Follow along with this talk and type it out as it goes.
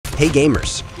Hey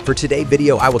gamers, for today's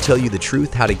video I will tell you the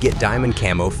truth how to get diamond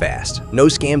camo fast. No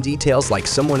scam details like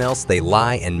someone else, they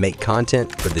lie and make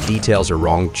content, but the details are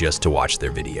wrong just to watch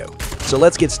their video. So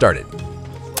let's get started.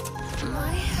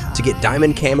 To get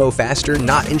diamond camo faster,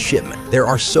 not in shipment. There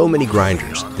are so many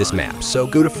grinders this map, so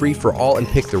go to free for all and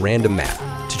pick the random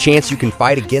map. To chance you can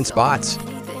fight against bots.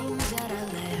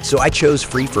 So I chose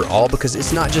free for all because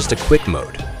it's not just a quick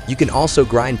mode. You can also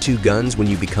grind 2 guns when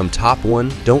you become top 1,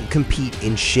 don't compete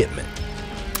in shipment.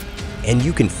 And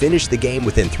you can finish the game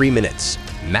within 3 minutes,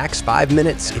 max 5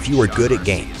 minutes if you are good at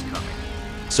game.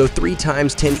 So 3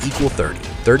 times 10 equal 30,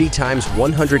 30 times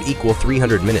 100 equal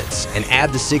 300 minutes, and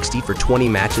add the 60 for 20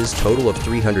 matches, total of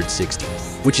 360,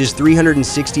 which is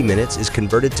 360 minutes is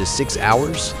converted to 6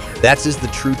 hours. That is the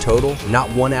true total, not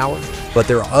 1 hour, but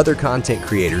there are other content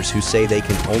creators who say they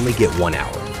can only get 1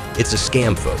 hour. It's a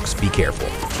scam, folks, be careful.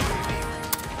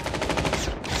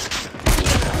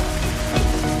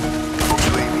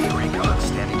 UAV recon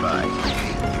standing by.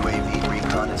 UAV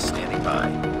recon is standing by.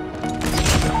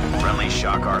 Friendly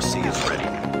Shock RC is ready.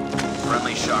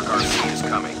 Friendly Shock RC is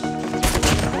coming.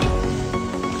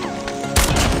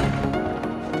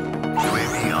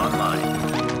 UAV online.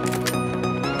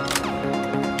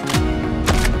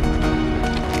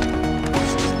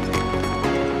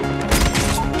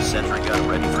 Sentry gun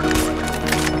ready for deployment.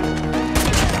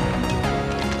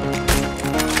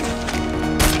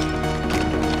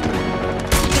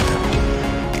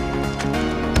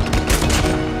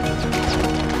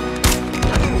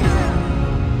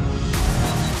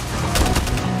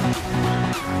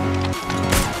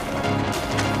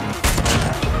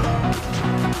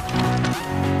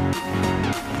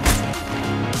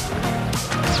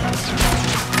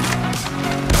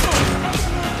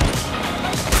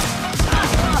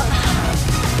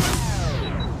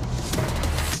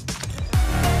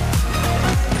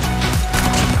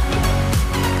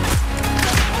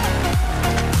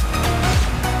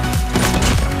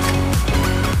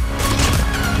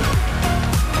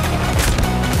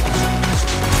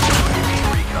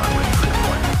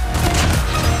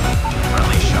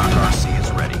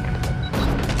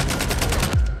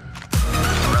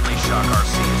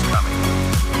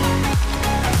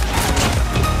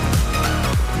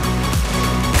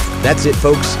 That's it,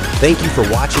 folks. Thank you for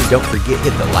watching. Don't forget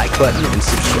hit the like button and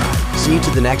subscribe. See you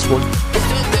to the next one.